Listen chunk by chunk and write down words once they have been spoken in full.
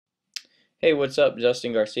Hey, what's up?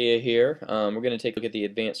 Justin Garcia here. We're going to take a look at the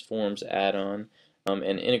Advanced Forms add-on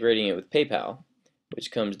and integrating it with PayPal,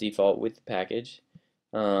 which comes default with the package.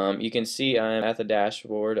 You can see I'm at the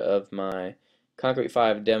dashboard of my Concrete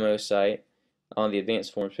 5 demo site on the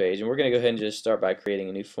Advanced Forms page, and we're going to go ahead and just start by creating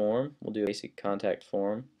a new form. We'll do a basic contact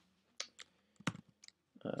form.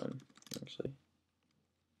 Um, Actually,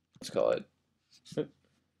 let's call it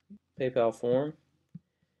PayPal form.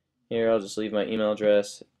 Here, I'll just leave my email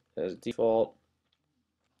address as default.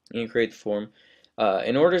 You can create the form.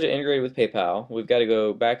 In order to integrate with PayPal, we've got to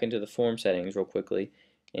go back into the form settings real quickly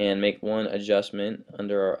and make one adjustment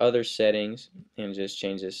under our other settings and just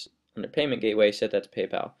change this under payment gateway, set that to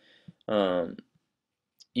PayPal. Um,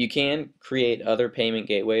 you can create other payment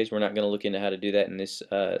gateways. We're not going to look into how to do that in this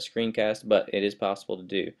screencast, but it is possible to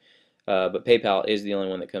do. But PayPal is the only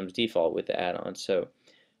one that comes default with the add-on. So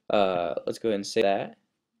let's go ahead and save that.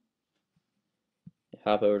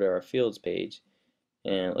 Hop over to our fields page.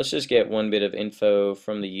 And let's just get one bit of info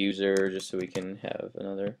from the user just so we can have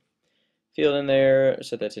another field in there,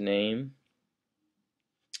 set that to name.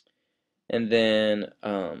 And then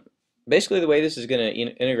basically the way this is going to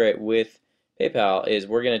integrate with PayPal is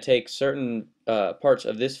we're going to take certain parts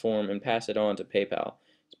of this form and pass it on to PayPal,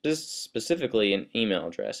 specifically an email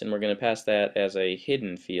address, and we're going to pass that as a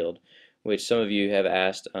hidden field, which some of you have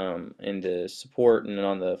asked in the support and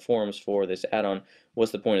on the forums for this add-on,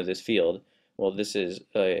 what's the point of this field? Well, this is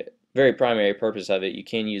a very primary purpose of it. You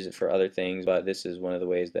can use it for other things, but this is one of the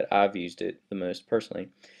ways that I've used it the most personally.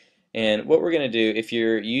 And what we're going to do, if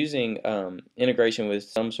you're using integration with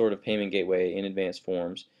some sort of payment gateway in Advanced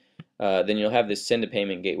Forms, then you'll have this send a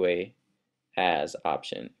payment gateway as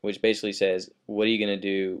option, which basically says, what are you going to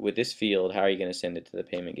do with this field? How are you going to send it to the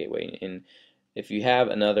payment gateway? And if you have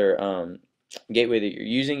another gateway that you're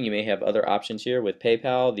using, you may have other options here. With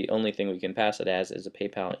PayPal, the only thing we can pass it as is a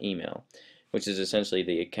PayPal email, which is essentially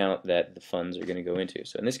the account that the funds are going to go into.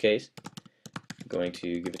 So in this case, I'm going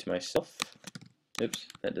to give it to myself. Oops,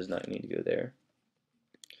 that does not need to go there.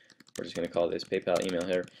 We're just going to call this PayPal email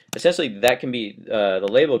header. Essentially, that can be the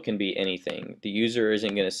label can be anything. The user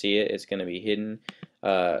isn't going to see it; it's going to be hidden.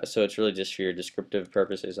 So it's really just for your descriptive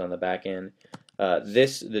purposes on the back end.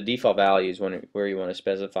 The default value is where you want to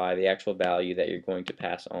specify the actual value that you're going to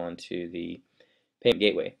pass on to the payment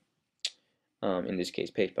gateway. In this case,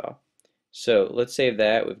 PayPal. So let's save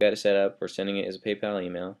that. We've got it set up. We're sending it as a PayPal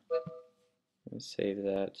email. Let's save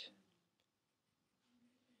that.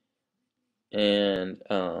 And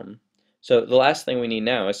so the last thing we need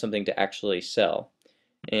now is something to actually sell.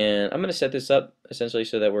 And I'm going to set this up essentially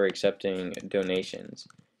so that we're accepting donations.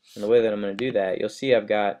 And the way that I'm going to do that, you'll see I've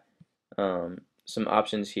got some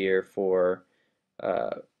options here for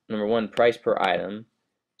number one, price per item.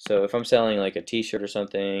 So if I'm selling like a t-shirt or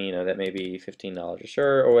something, you know, that may be $15 a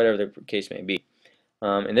shirt or whatever the case may be.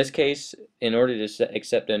 In this case, in order to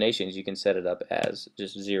accept donations, you can set it up as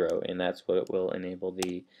just 0, and that's what will enable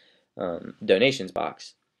the donations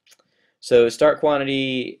box. So start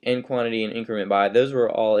quantity, end quantity, and increment buy, those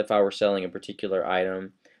were all if I were selling a particular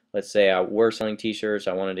item. Let's say I were selling t-shirts,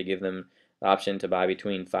 I wanted to give them the option to buy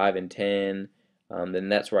between 5 and 10, then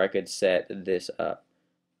that's where I could set this up.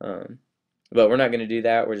 But we're not going to do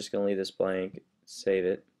that, we're just going to leave this blank, save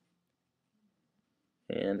it.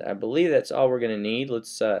 And I believe that's all we're going to need.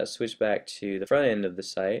 Let's switch back to the front end of the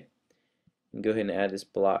site and go ahead and add this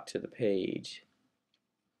block to the page.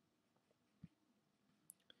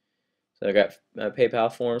 So I got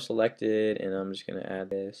PayPal form selected, and I'm just going to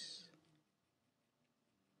add this.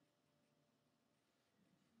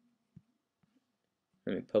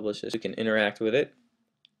 Let me publish this. You can interact with it.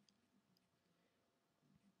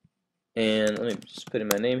 And let me just put in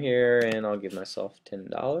my name here, and I'll give myself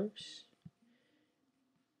 $10.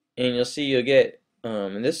 And you'll see you'll get,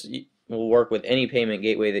 and this will work with any payment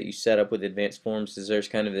gateway that you set up with Advanced Forms, is there's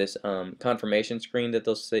kind of this confirmation screen that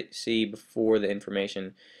they'll see before the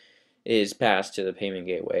information is passed to the payment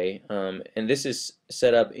gateway. And this is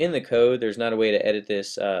set up in the code. There's not a way to edit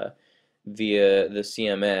this via the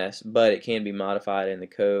CMS, but it can be modified in the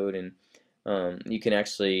code, and you can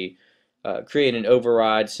actually create an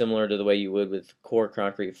override similar to the way you would with core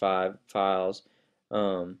Concrete 5 files.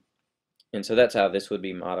 And so that's how this would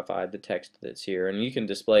be modified, the text that's here. And you can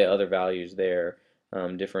display other values there,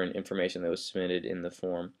 different information that was submitted in the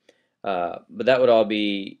form. But that would all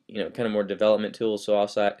be, you know, kind of more development tools. So I'll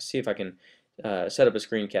see if I can set up a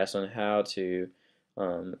screencast on how to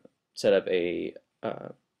set up a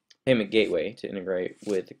payment gateway to integrate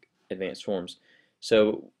with Advanced Forms.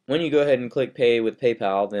 So when you go ahead and click Pay with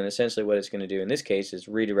PayPal, then essentially what it's going to do in this case is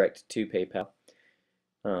redirect to PayPal.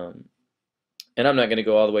 And I'm not going to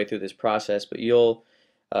go all the way through this process, but you'll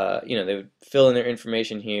they would fill in their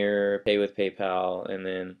information here, pay with PayPal, and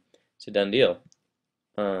then it's a done deal.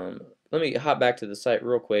 Let me hop back to the site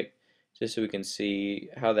real quick just so we can see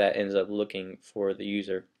how that ends up looking for the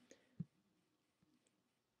user.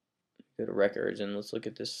 Go to records and let's look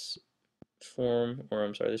at this form, or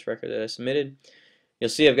I'm sorry, this record that I submitted. You'll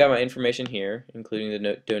see I've got my information here, including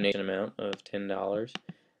the donation amount of $10.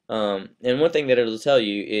 And one thing that it'll tell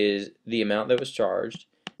you is the amount that was charged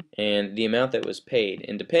and the amount that was paid.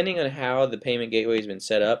 And depending on how the payment gateway has been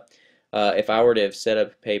set up, if I were to have set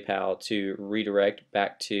up PayPal to redirect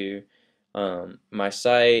back to my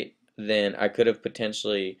site, then I could have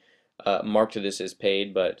potentially marked this as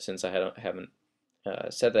paid, but since I haven't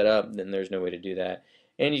set that up, then there's no way to do that.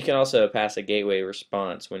 And you can also pass a gateway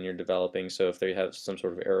response when you're developing, so if they have some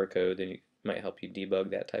sort of error code, then it might help you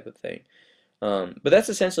debug that type of thing. But that's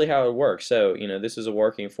essentially how it works. So, this is a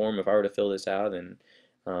working form. If I were to fill this out, then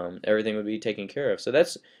everything would be taken care of. So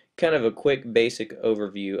that's kind of a quick basic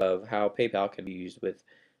overview of how PayPal can be used with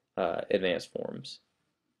advanced forms.